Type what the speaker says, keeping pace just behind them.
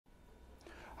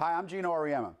Hi, I'm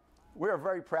Geno. We are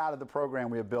very proud of the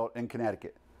program we have built in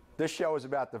Connecticut. This show is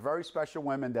about the very special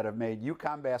women that have made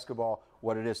UConn basketball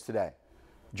what it is today.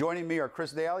 Joining me are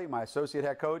Chris Daly, my associate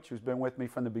head coach, who's been with me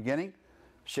from the beginning,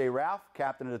 Shay Ralph,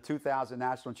 captain of the 2000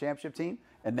 National Championship team,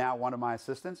 and now one of my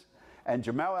assistants, and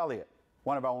Jamel Elliott,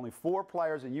 one of our only 4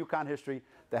 players in UConn history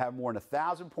to have more than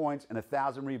 1,000 points and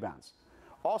 1,000 rebounds.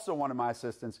 Also one of my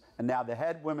assistants, and now the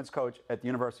head women's coach at the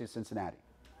University of Cincinnati.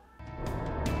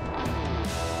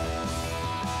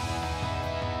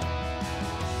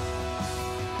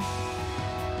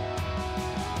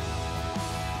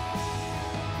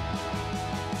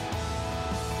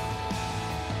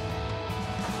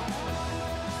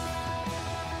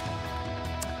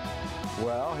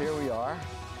 Well, here we are.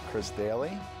 Chris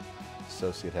Daly,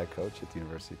 associate head coach at the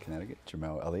University of Connecticut.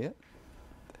 Jamel Elliott,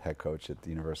 head coach at the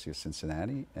University of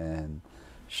Cincinnati. And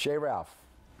Shay Ralph,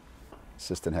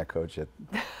 assistant head coach at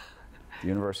the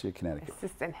University of Connecticut.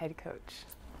 Assistant head coach.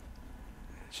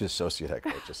 She's associate head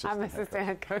coach. I'm assistant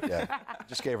head coach. Yeah,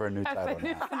 just gave her a new title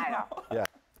now. Yeah.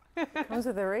 Comes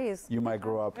with a raise. You might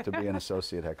grow up to be an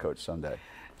associate head coach someday.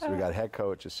 So we got head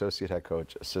coach, associate head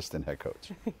coach, assistant head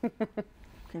coach.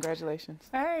 Congratulations.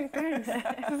 Hey, thanks.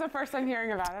 This is the first time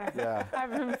hearing about it. Yeah.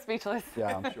 I'm speechless.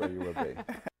 Yeah, I'm sure you will be.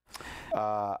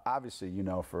 Obviously, you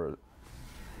know, for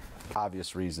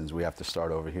obvious reasons, we have to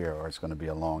start over here or it's going to be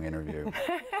a long interview.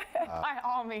 By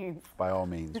all means. By all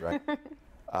means, right?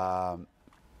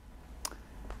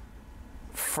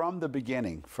 From the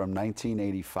beginning, from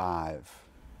 1985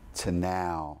 to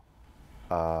now,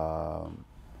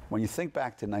 when you think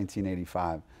back to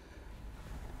 1985,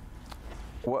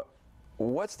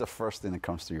 what's the first thing that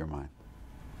comes to your mind?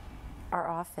 Our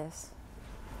office.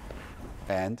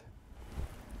 And?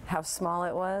 How small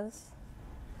it was.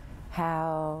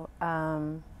 How,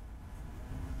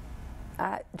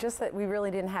 just that we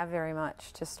really didn't have very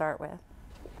much to start with.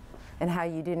 And how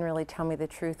you didn't really tell me the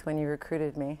truth when you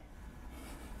recruited me.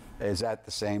 Is that the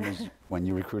same as when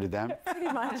you recruited them?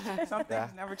 Pretty much. Some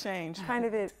things never change. Kind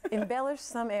of embellish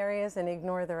some areas and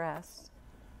ignore the rest.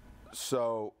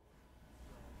 So,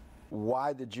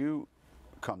 why did you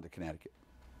come to Connecticut?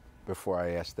 Before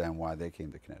I asked them why they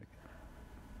came to Connecticut.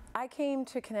 I came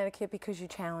to Connecticut because you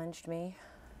challenged me.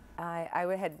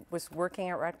 I was working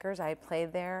at Rutgers. I had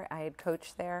played there. I had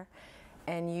coached there.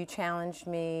 And you challenged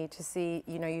me to see,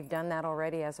 you know, you've done that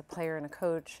already as a player and a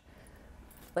coach.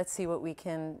 Let's see what we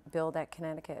can build at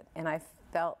Connecticut. And I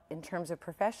felt, in terms of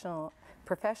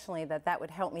professionally, that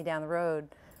would help me down the road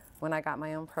when I got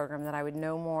my own program, that I would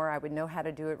know more, I would know how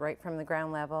to do it right from the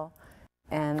ground level,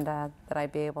 and that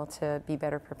I'd be able to be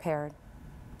better prepared.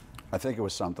 I think it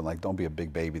was something like, don't be a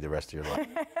big baby the rest of your life,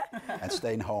 and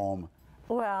staying home.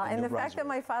 Well, and the fact that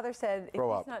my father said, if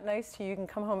Grow he's up. not nice to you, you can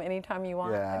come home anytime you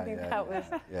want, I think that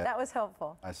was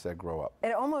helpful. I said grow up.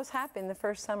 It almost happened the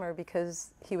first summer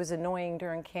because he was annoying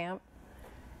during camp,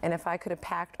 and if I could have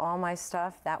packed all my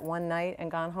stuff that one night and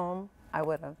gone home, I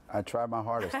would have. I tried my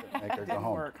hardest to make her go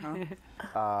home. Work,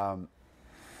 huh?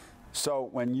 So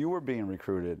when you were being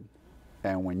recruited,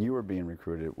 and when you were being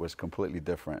recruited was completely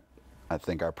different. I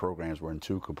think our programs were in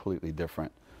 2 completely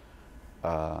different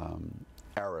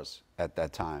eras at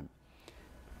that time.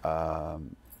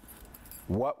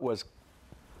 What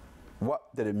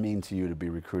did it mean to you to be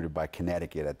recruited by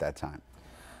Connecticut at that time?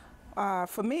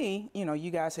 For me, you know,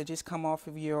 you guys had just come off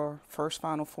of your first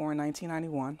Final Four in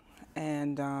 1991,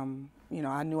 and you know,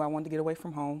 I knew I wanted to get away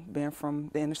from home, being from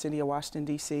the inner city of Washington,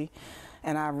 D.C.,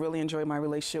 and I really enjoyed my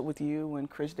relationship with you and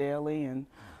Chris Daly, and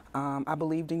I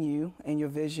believed in you and your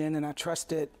vision, and I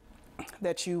trusted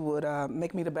that you would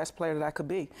make me the best player that I could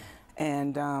be.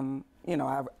 And, you know,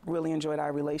 I really enjoyed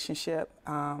our relationship.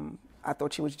 I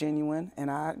thought she was genuine,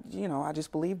 and I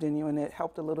just believed in you, and it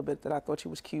helped a little bit that I thought she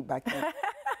was cute back then.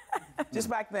 Just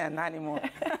back then, not anymore.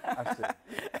 I see.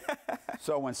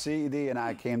 So when CED and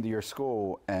I came to your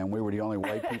school, and we were the only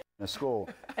white people in the school,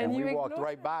 and we walked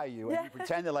right by you, and you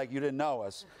pretended like you didn't know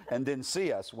us and didn't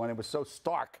see us when it was so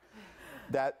stark,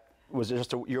 that was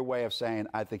just your way of saying,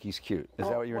 I think he's cute. Is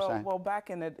that what you were saying? Well, back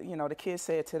in the, you know, the kids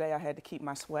said today I had to keep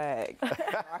my swag.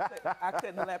 I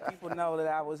couldn't let people know that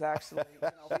I was actually, you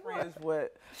know, friends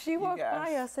with She walked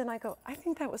by us and I go, I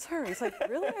think that was her. He's like,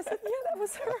 really? I said, yeah, that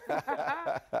was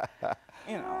her.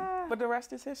 You know, but the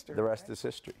rest is history. The rest is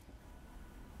history.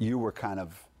 You were kind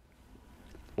of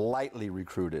lightly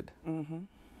recruited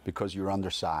because you're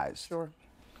undersized. Sure.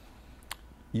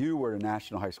 You were the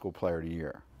National High School Player of the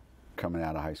Year coming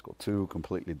out of high school. 2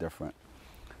 completely different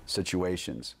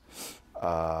situations.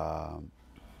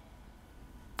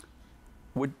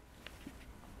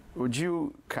 Would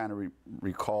you kind of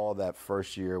recall that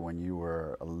first year when you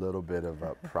were a little bit of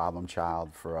a problem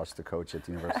child for us to coach at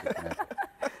the University of Connecticut?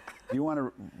 Do you want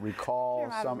to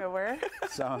recall some? Nowhere. What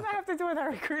does that have to do with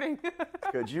our recruiting?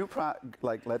 Could you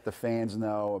let the fans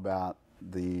know about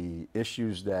the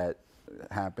issues that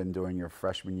happened during your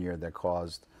freshman year that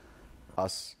caused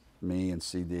us, me and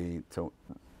CD, to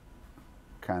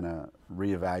kind of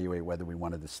reevaluate whether we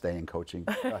wanted to stay in coaching?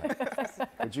 Go ahead.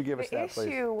 Could you give us that, please?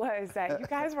 The issue was that you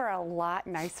guys were a lot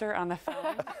nicer on the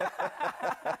phone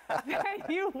than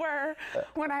you were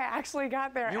when I actually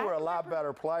got there. You were a lot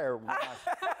better player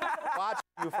watching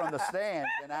you from the stands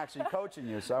than actually coaching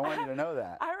you, so I want you to know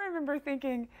that. I remember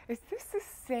thinking, is this the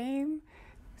same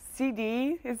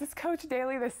CD? Is this Coach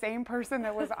Daly the same person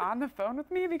that was on the phone with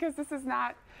me? Because this is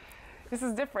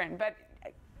different. But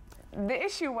the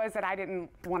issue was that I didn't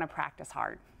want to practice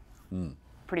hard,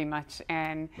 pretty much.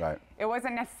 And it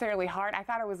wasn't necessarily hard. I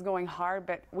thought it was going hard,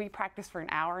 but we practiced for an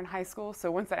hour in high school. So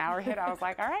once an hour hit, I was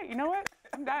like, all right, you know what?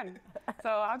 I'm done. So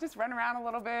I'll just run around a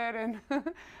little bit. And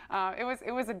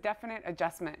it was a definite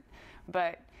adjustment.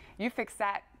 But you fixed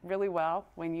that really well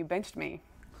when you benched me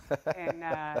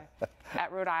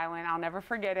at Rhode Island. I'll never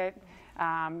forget it.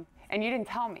 And you didn't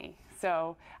tell me.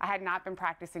 So I had not been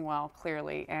practicing well,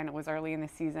 clearly, and it was early in the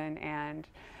season, and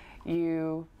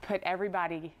you put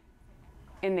everybody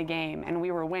in the game, and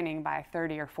we were winning by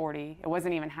 30 or 40. It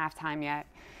wasn't even halftime yet.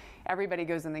 Everybody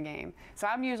goes in the game. So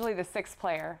I'm usually the sixth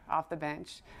player off the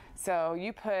bench. So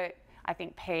you put, I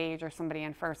think, Paige or somebody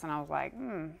in first, and I was like,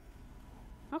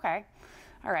 okay,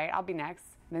 all right, I'll be next.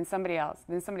 Then somebody else,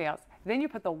 then somebody else. Then you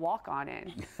put the walk-on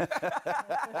in. And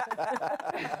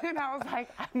I was like,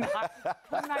 I'm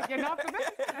not getting off the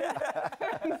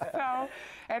bench. So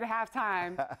at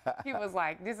halftime, he was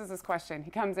like, this is his question.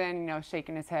 He comes in,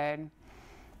 shaking his head.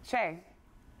 Shay,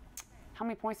 how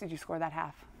many points did you score that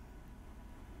half?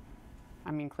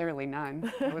 I mean, clearly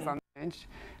none. I was on the bench.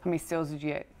 How many steals did you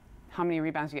get? How many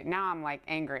rebounds did you get? Now I'm like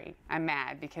angry. I'm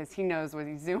mad because he knows what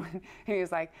he's doing. And he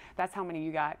was like, that's how many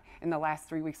you got in the last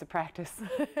 3 weeks of practice.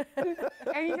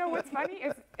 And you know what's funny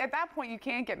is at that point you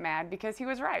can't get mad because he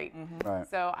was right. Right.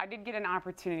 So I did get an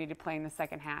opportunity to play in the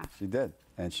second half. She did,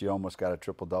 and she almost got a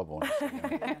triple-double.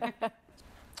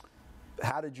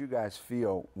 How did you guys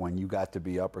feel when you got to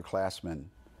be upperclassmen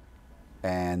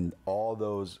and all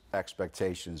those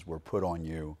expectations were put on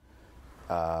you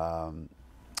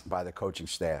by the coaching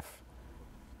staff?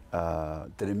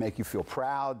 Did it make you feel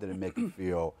proud? Did it make you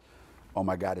feel, oh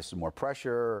my God, this is more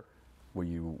pressure? Were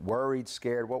you worried,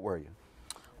 scared? What were you?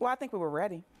 Well, I think we were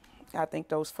ready. I think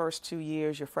those first 2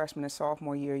 years, your freshman and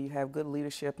sophomore year, you have good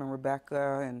leadership in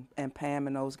Rebecca and Pam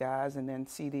and those guys, and then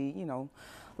CD,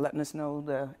 letting us know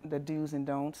the do's and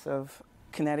don'ts of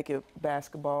Connecticut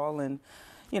basketball, and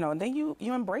and then you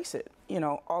embrace it.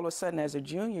 All of a sudden as a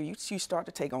junior, you start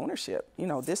to take ownership.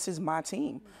 This is my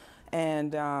team.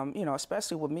 And,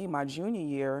 especially with me, my junior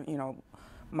year,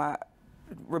 my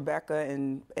Rebecca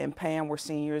and Pam were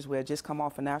seniors. We had just come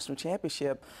off a national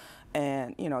championship.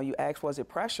 And, you asked, was it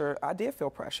pressure? I did feel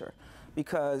pressure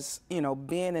because,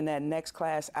 being in that next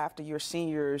class after your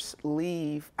seniors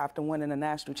leave after winning a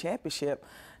national championship,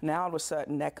 now all of a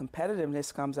sudden that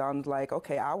competitiveness comes out and it's like,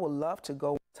 okay, I would love to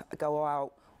go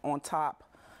out on top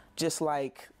just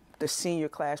like the senior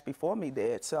class before me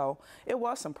did. So it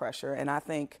was some pressure. And I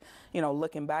think,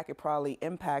 looking back, it probably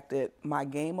impacted my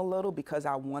game a little because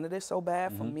I wanted it so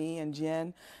bad for me and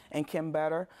Jen and Kim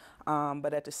Better.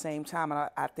 But at the same time,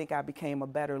 I think I became a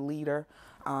better leader.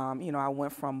 I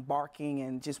went from barking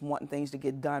and just wanting things to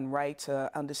get done right to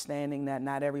understanding that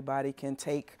not everybody can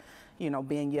take,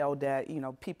 being yelled at.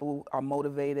 People are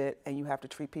motivated and you have to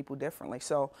treat people differently.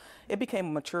 So it became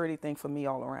a maturity thing for me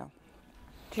all around.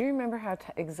 Do you remember how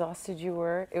exhausted you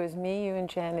were? It was me, you, and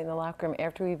Jen in the locker room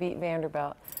after we beat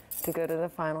Vanderbilt to go to the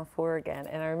Final Four again.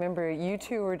 And I remember you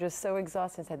two were just so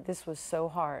exhausted and said, this was so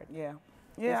hard. Yeah.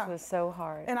 This was so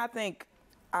hard. And I think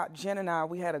Jen and I,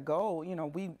 we had a goal.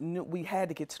 We knew we had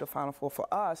to get to the Final Four.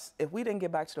 For us, if we didn't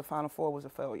get back to the Final Four, it was a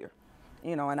failure.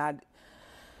 And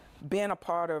being a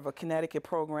part of a Connecticut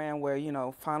program where,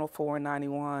 Final Four in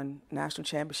 91, national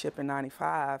championship in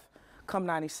 95, come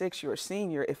 96, you're a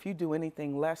senior. If you do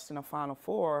anything less than a Final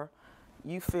Four,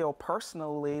 you feel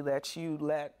personally that you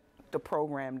let the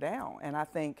program down. And I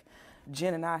think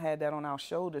Jen and I had that on our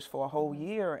shoulders for a whole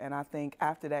year. And I think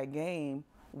after that game,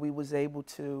 we was able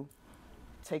to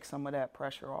take some of that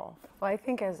pressure off. Well, I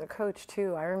think as a coach,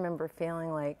 too, I remember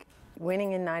feeling like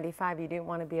winning in 95, you didn't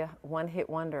want to be a one-hit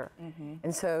wonder.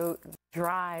 And so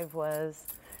drive was,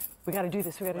 we got to do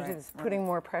this, we got to do this, putting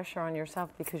more pressure on yourself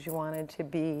because you wanted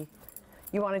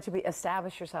to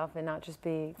establish yourself and not just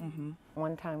be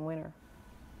one-time winner.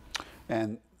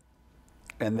 And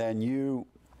then you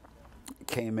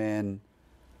came in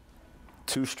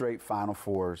 2 straight Final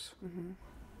Fours,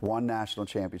 1 national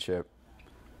championship,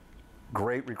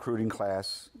 great recruiting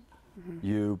class.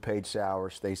 You, Paige Sauer,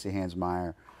 Stacey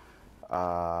Hansmeyer,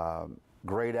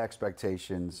 great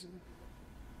expectations.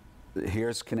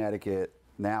 Here's Connecticut.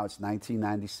 Now it's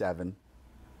 1997,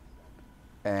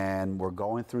 and we're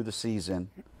going through the season.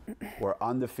 We're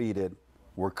undefeated.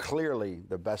 We're clearly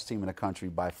the best team in the country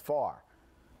by far,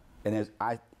 and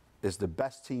is the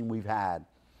best team we've had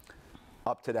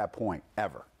up to that point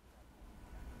ever.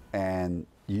 And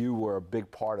you were a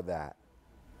big part of that.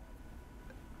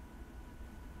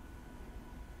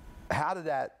 How did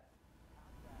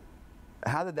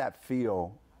that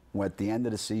feel at the end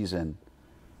of the season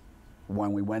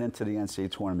when we went into the NCAA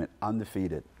tournament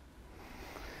undefeated?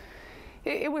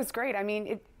 It was great. I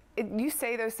mean, you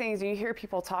say those things and you hear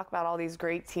people talk about all these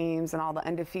great teams and all the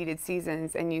undefeated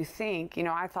seasons, and you think,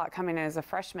 I thought coming in as a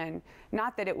freshman,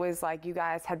 not that it was like you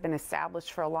guys had been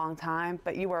established for a long time,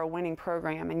 but you were a winning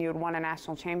program and you had won a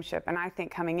national championship. And I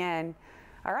think coming in,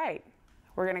 all right,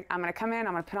 I'm gonna come in,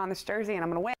 I'm gonna put on this jersey, and I'm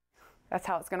gonna win. That's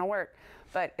how it's gonna work.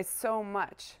 But it's so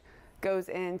much goes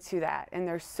into that, and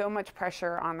there's so much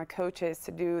pressure on the coaches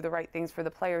to do the right things for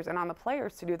the players and on the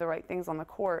players to do the right things on the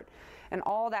court, and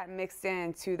all that mixed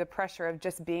into the pressure of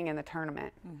just being in the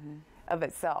tournament of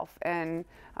itself. And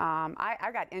I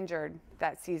got injured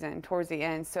that season towards the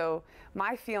end, so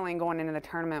my feeling going into the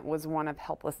tournament was one of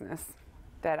helplessness,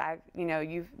 that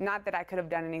not that I could have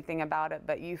done anything about it,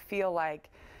 but you feel like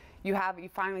you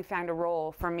finally found a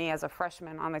role for me as a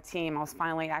freshman on the team. I was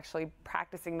finally actually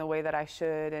practicing the way that I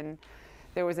should, and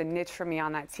there was a niche for me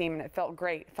on that team, and it felt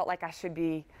great. It felt like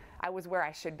I was where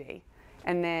I should be.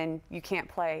 And then you can't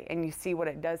play, and you see what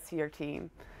it does to your team.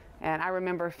 And I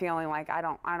remember feeling like I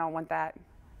don't want that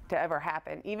to ever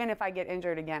happen. Even if I get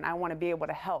injured again, I want to be able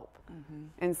to help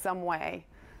in some way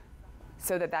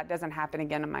so that doesn't happen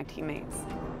again to my teammates.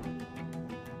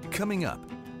 Coming up,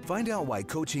 find out why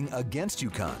coaching against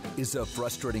UConn is a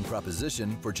frustrating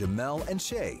proposition for Jamel and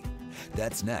Shay.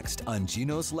 That's next on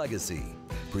Geno's Legacy,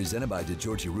 presented by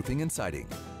DeGiorgi Roofing and Siding.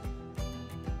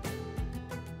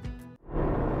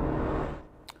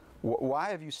 Why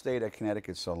have you stayed at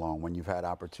Connecticut so long when you've had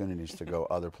opportunities to go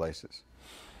other places?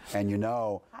 And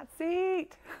Hot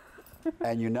seat.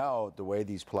 and the way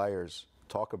these players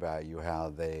talk about you,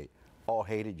 how they all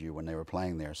hated you when they were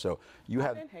playing there. So you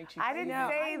have. I didn't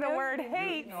say the word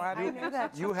hate. I knew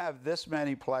that. You have this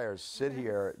many players sit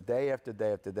here day after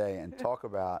day after day and talk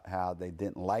about how they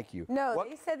didn't like you. No,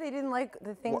 they said they didn't like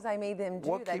the things I made them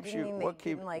do. That didn't mean they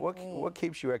didn't like me. What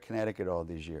keeps you at Connecticut all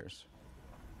these years?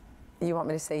 You want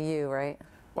me to say you, right?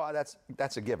 Well,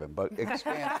 that's a given, but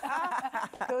expand.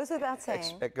 Goes without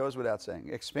saying. It goes without saying.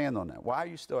 Expand on that. Why are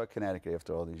you still at Connecticut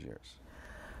after all these years?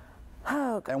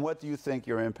 Oh, God. And what do you think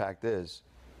your impact is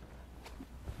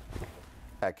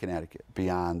at Connecticut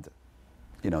beyond,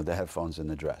 the headphones and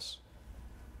the dress?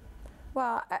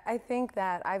 Well, I think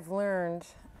that I've learned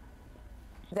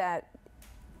that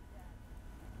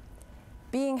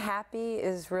being happy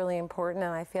is really important,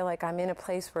 and I feel like I'm in a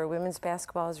place where women's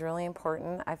basketball is really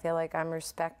important. I feel like I'm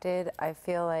respected. I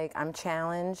feel like I'm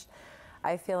challenged.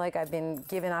 I feel like I've been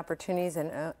given opportunities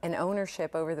and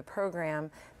ownership over the program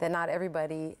that not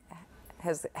everybody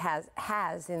has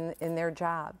in their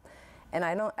job. And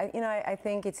I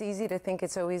think it's easy to think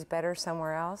it's always better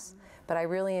somewhere else, but I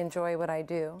really enjoy what I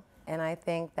do. And I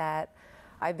think that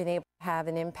I've been able to have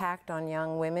an impact on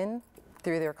young women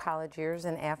through their college years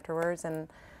and afterwards, and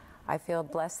I feel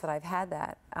blessed that I've had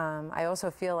that. I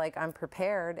also feel like I'm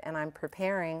prepared, and I'm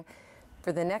preparing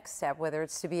for the next step, whether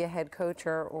it's to be a head coach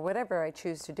or whatever I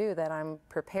choose to do, that I'm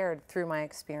prepared through my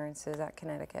experiences at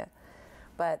Connecticut.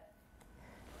 But,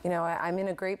 I'm in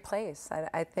a great place.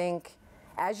 I think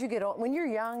as you get old, when you're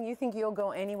young, you think you'll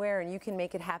go anywhere and you can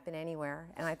make it happen anywhere.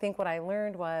 And I think what I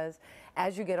learned was,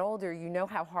 as you get older, you know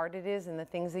how hard it is and the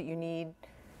things that you need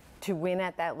to win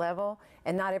at that level,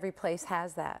 and not every place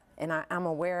has that, and I'm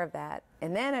aware of that.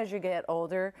 And then as you get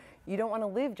older, you don't want to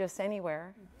live just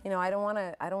anywhere. I don't want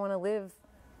to live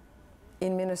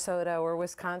in Minnesota or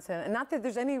Wisconsin, and not that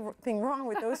there's anything wrong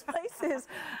with those places.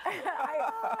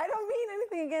 I don't mean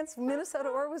anything against Minnesota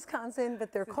or Wisconsin,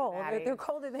 but they're cold. They're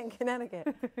colder than Connecticut.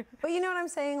 But you know what I'm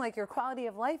saying? Like, your quality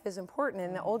of life is important,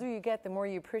 and the older you get, the more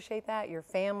you appreciate that, your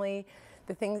family,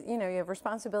 the things, you have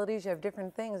responsibilities, you have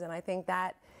different things, and I think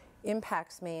that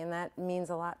impacts me, and that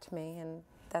means a lot to me, and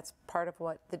that's part of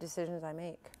what the decisions I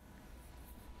make.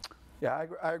 Yeah,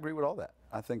 I agree with all that.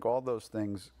 I think all those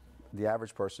things the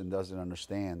average person doesn't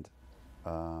understand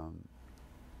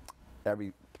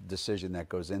every decision that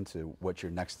goes into what's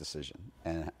your next decision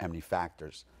and how many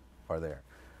factors are there.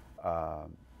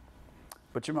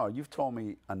 But Jamal, you've told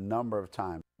me a number of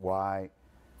times why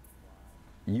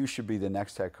you should be the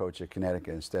next head coach at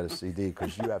Connecticut instead of CD,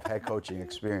 because you have head coaching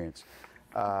experience.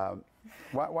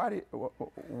 Why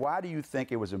do you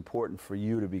think it was important for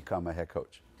you to become a head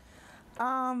coach?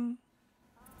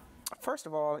 First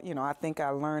of all, you know, I think I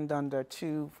learned under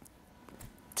two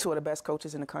of the best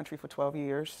coaches in the country for 12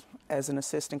 years as an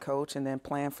assistant coach, and then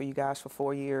playing for you guys for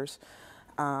 4 years.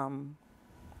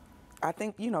 I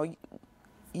think, you know,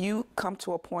 you come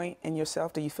to a point in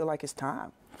yourself that you feel like it's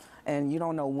time. And you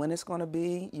don't know when it's going to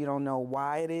be, you don't know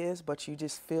why it is, but you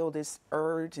just feel this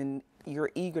urge and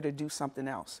you're eager to do something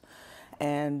else.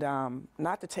 And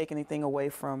not to take anything away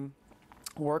from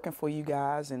working for you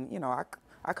guys, and, you know,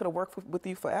 I could have worked with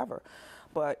you forever.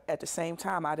 But at the same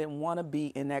time, I didn't want to be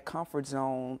in that comfort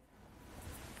zone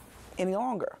any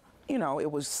longer. You know,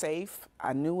 it was safe.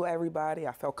 I knew everybody.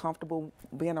 I felt comfortable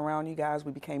being around you guys.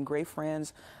 We became great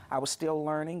friends. I was still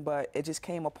learning, but it just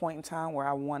came a point in time where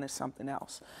I wanted something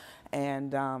else.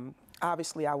 And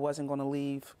obviously, I wasn't going to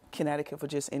leave Connecticut for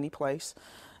just any place.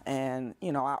 And,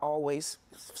 you know, I always,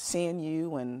 seeing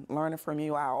you and learning from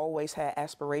you, I always had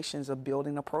aspirations of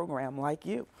building a program like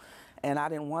you. And I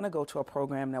didn't want to go to a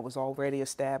program that was already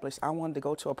established. I wanted to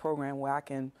go to a program where I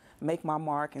can make my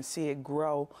mark and see it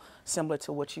grow, similar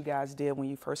to what you guys did when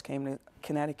you first came to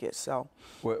Connecticut. So,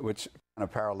 which kind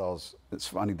of parallels, it's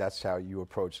funny, that's how you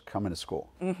approach coming to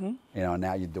school. Mm-hmm. You know,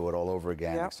 now you do it all over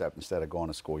again, Yep. except instead of going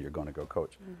to school, you're going to go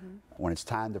coach. Mm-hmm. When it's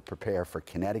time to prepare for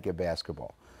Connecticut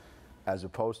basketball, as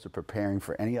opposed to preparing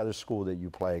for any other school that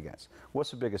you play against, what's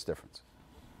the biggest difference?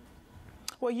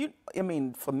 well, I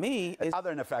mean, for me, it's,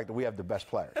 Other than the fact that we have the best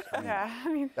players. Yeah,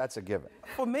 I mean, That's a given.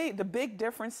 for me, the big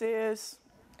difference is,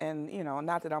 and, you know,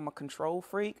 not that I'm a control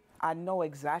freak, I know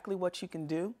exactly what you can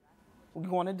do, you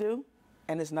want to do,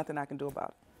 and there's nothing I can do about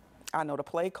it. I know the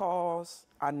play calls,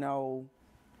 I know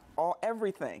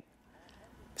everything.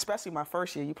 Especially my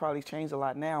first year, you probably changed a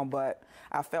lot now, but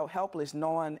I felt helpless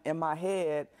knowing in my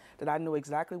head that I knew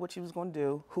exactly what you was going to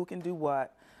do, who can do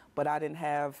what, but I didn't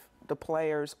have the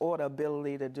players or the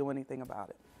ability to do anything about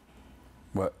it.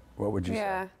 What would you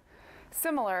yeah, say?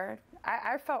 similar.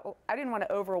 I felt I didn't want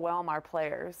to overwhelm our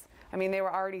players. I mean, they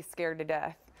were already scared to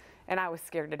death, and I was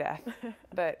scared to death.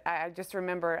 But I just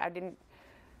remember I didn't.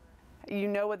 You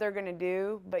know what they're going to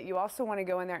do, but you also want to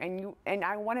go in there and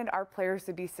I wanted our players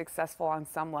to be successful on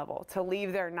some level, to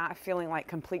leave there not feeling like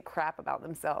complete crap about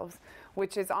themselves,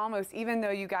 which is almost, even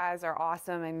though you guys are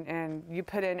awesome and you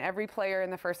put in every player in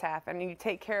the first half and you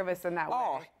take care of us in that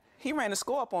Oh, way. he ran the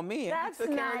score up on me. And That's he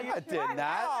took care not of you. I did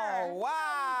not. Oh,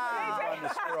 wow. On the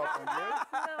screw up on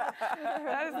you.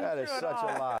 That isn't That is true at such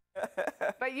a all. lie.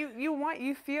 But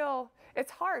you feel,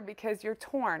 it's hard because you're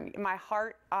torn. My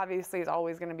heart obviously is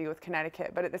always going to be with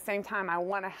Connecticut, but at the same time, I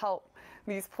want to help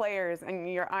these players,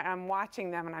 and I'm watching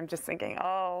them, and I'm just thinking,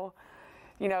 oh,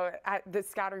 you know, the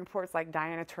scouting reports like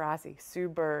Diana Taurasi, Sue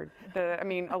Bird,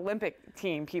 Olympic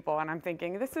team people, and I'm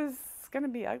thinking, this is going to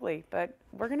be ugly, but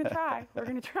we're going to try. We're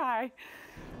going to try.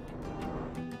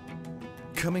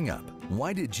 Coming up,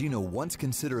 why did Geno once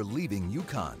consider leaving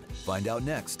UConn? Find out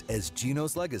next as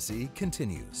Geno's legacy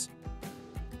continues.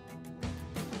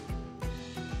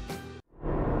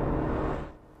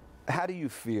 How do you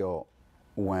feel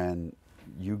when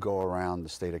you go around the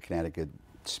state of Connecticut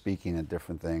speaking at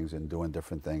different things and doing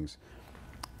different things,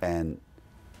 and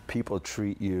people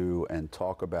treat you and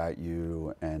talk about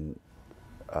you and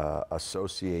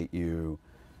associate you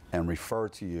and refer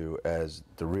to you as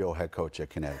the real head coach at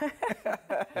Connecticut?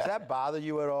 Does that bother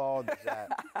you at all? Does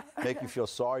that make you feel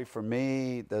sorry for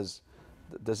me? Does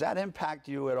that impact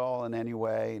you at all in any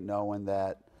way, knowing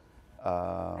that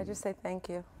I just say thank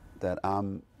you. that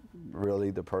I'm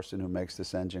really the person who makes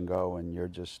this engine go, and you're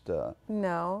just,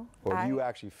 No. or do you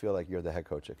actually feel like you're the head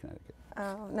coach at Connecticut?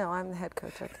 Oh, no, I'm the head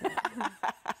coach at Connecticut.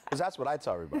 Because that's what I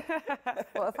tell everybody.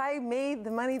 Well, if I made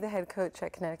the money the head coach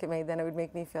at Connecticut made, then it would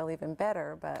make me feel even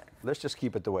better, but Let's just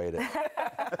keep it the way it is.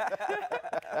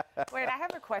 Wait, I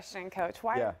have a question, Coach.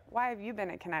 Yeah. Why have you been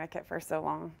at Connecticut for so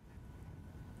long?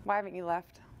 Why haven't you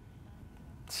left?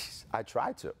 I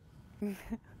tried to.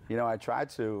 You know, I tried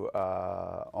to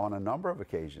on a number of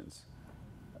occasions.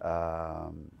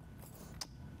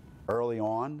 Early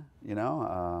on, you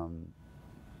know,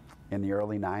 in the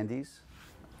early 90s,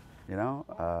 you know,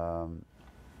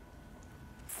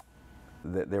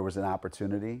 there was an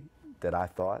opportunity that I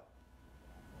thought,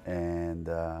 and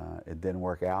it didn't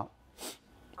work out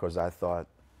because I thought,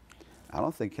 I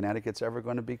don't think Connecticut's ever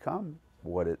going to become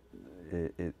what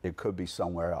it could be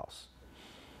somewhere else.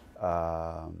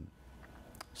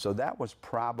 So that was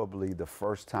probably the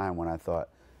first time when I thought,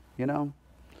 you know,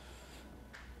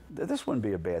 this wouldn't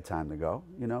be a bad time to go.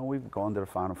 You know, we've gone to the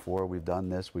Final Four, we've done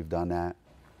this, we've done that.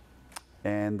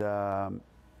 And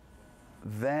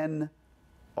then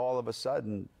all of a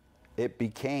sudden, it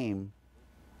became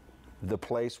the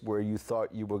place where you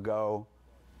thought you would go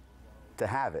to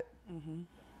have it. Mm-hmm.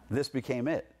 This became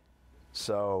it.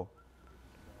 So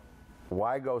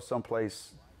why go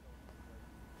someplace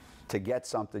to get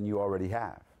something you already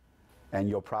have? And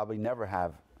you'll probably never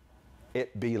have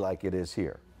it be like it is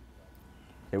here.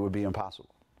 It would be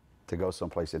impossible to go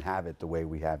someplace and have it the way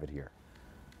we have it here,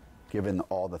 given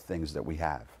all the things that we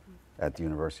have at the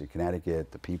University of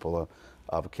Connecticut, the people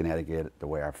of Connecticut, the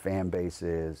way our fan base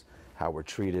is, how we're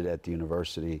treated at the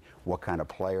university, what kind of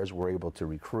players we're able to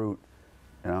recruit.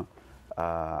 You know,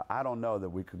 I don't know that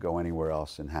we could go anywhere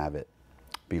else and have it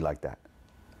be like that.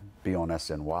 Be on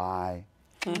SNY,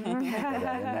 put that in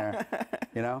there,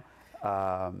 you know.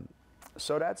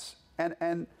 So that's,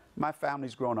 and my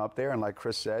family's grown up there, and like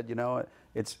Chris said, you know,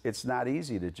 it's not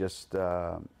easy to just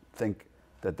think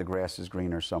that the grass is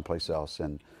greener someplace else,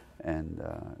 and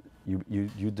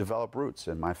you develop roots,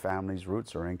 and my family's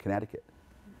roots are in Connecticut,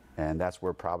 and that's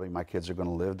where probably my kids are going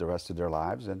to live the rest of their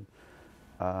lives, and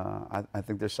I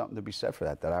think there's something to be said for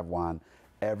that I've won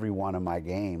every one of my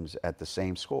games at the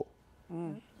same school.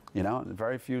 You know,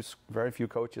 very few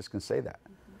coaches can say that,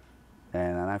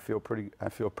 and I feel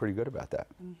pretty good about that.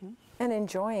 And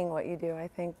enjoying what you do, I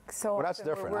think. So well, that's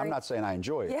different. I'm not saying I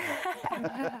enjoy it.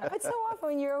 Yeah. But so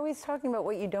often you're always talking about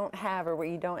what you don't have or what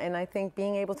you don't, and I think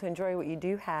being able to enjoy what you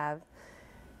do have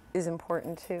is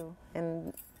important too.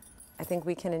 And I think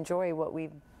we can enjoy what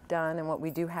we've done and what we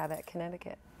do have at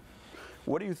Connecticut.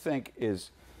 What do you think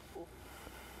is,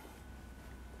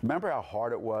 remember how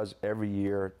hard it was every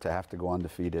year to have to go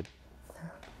undefeated?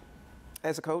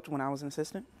 As a coach, when I was an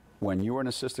assistant? When you were an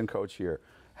assistant coach here,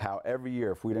 how every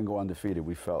year, if we didn't go undefeated,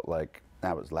 we felt like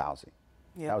that was lousy.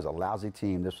 Yeah. That was a lousy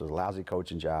team. This was a lousy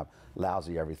coaching job,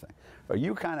 lousy everything. Are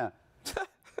you kind of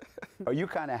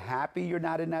happy you're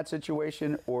not in that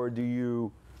situation, or do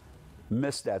you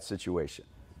miss that situation,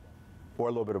 or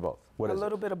a little bit of both? A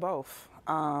little bit of both.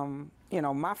 You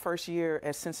know, my first year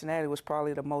at Cincinnati was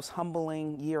probably the most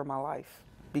humbling year of my life,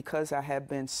 because I had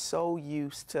been so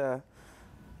used to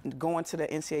going to the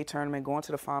NCAA tournament, going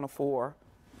to the Final Four,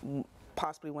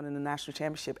 possibly winning the national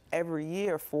championship every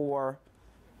year for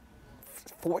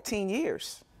 14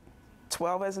 years.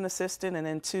 12 as an assistant, and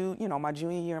then 2, you know, my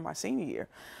junior year and my senior year.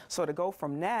 So to go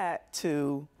from that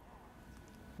to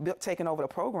taking over the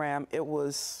program, it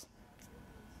was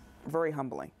very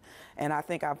humbling. And I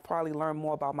think I've probably learned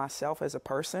more about myself as a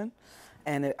person,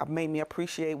 and it made me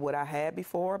appreciate what I had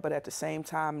before, but at the same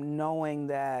time knowing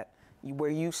that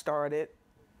where you started,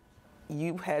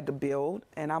 you had to build,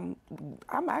 and I'm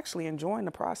actually enjoying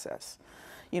the process.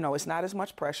 You know, it's not as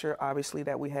much pressure, obviously,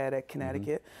 that we had at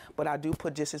Connecticut, but I do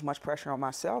put just as much pressure on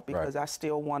myself, because I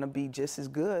still want to be just as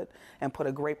good and put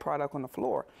a great product on the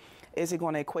floor. Is it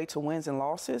going to equate to wins and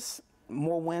losses?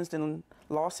 More wins than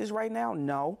losses right now?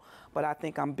 No, but I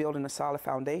think I'm building a solid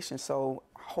foundation. So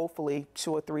hopefully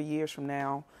 2 or 3 years from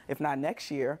now, if not next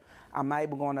year, I'm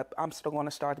still going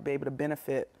to start to be able to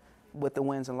benefit with the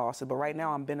wins and losses. But right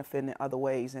now I'm benefiting in other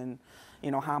ways, and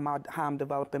you know how I'm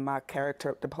developing my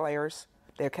character, the players,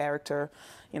 their character,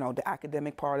 you know, the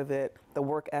academic part of it, the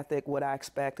work ethic, what I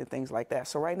expect, and things like that.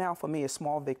 So right now for me it's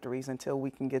small victories until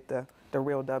we can get the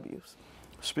real W's.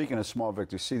 Speaking of small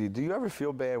victories, CD, do you ever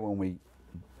feel bad when we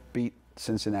beat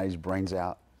Cincinnati's brains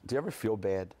out? Do you ever feel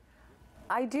bad?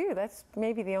 I do. That's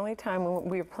maybe the only time when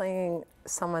we're playing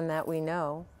someone that we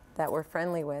know, that we're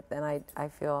friendly with, and I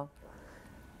feel...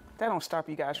 That don't stop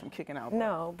you guys from kicking out.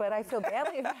 No, but I feel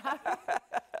badly about it.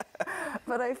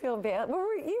 But I feel bad.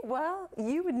 Well,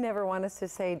 you would never want us to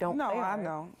say don't play. No, I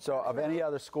know. So of any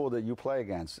other school that you play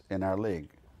against in our league,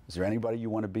 is there anybody you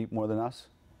want to beat more than us?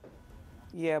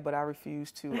 Yeah, but I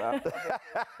refuse to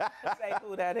say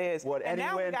who that is.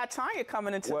 Now we got Tanya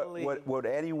coming into the league. Would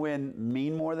any win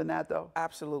mean more than that, though?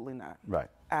 Absolutely not. Right.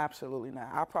 Absolutely not.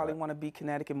 I probably want to beat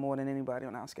Connecticut more than anybody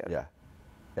on our schedule. Yeah,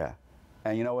 yeah.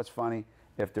 And you know what's funny?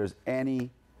 If there's anybody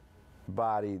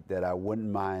that I wouldn't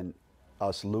mind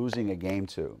us losing a game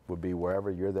to, would be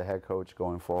wherever you're the head coach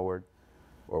going forward,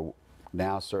 or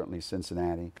now certainly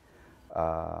Cincinnati.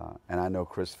 And I know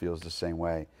Chris feels the same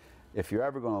way. If you're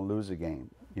ever going to lose a game,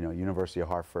 you know, University of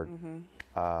Hartford,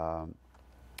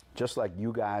 just like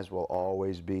you guys will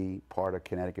always be part of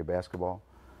Connecticut basketball,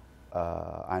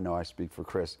 I know I speak for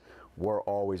Chris, we're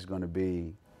always going to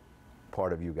be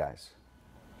part of you guys.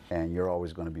 And you're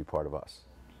always going to be part of us.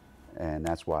 And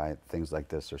that's why things like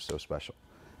this are so special.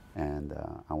 And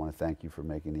I want to thank you for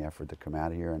making the effort to come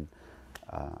out here, and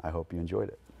I hope you enjoyed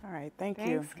it. All right, thank Thanks,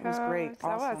 you. It was great. Coach.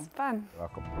 That Awesome. was fun. You're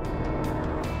welcome.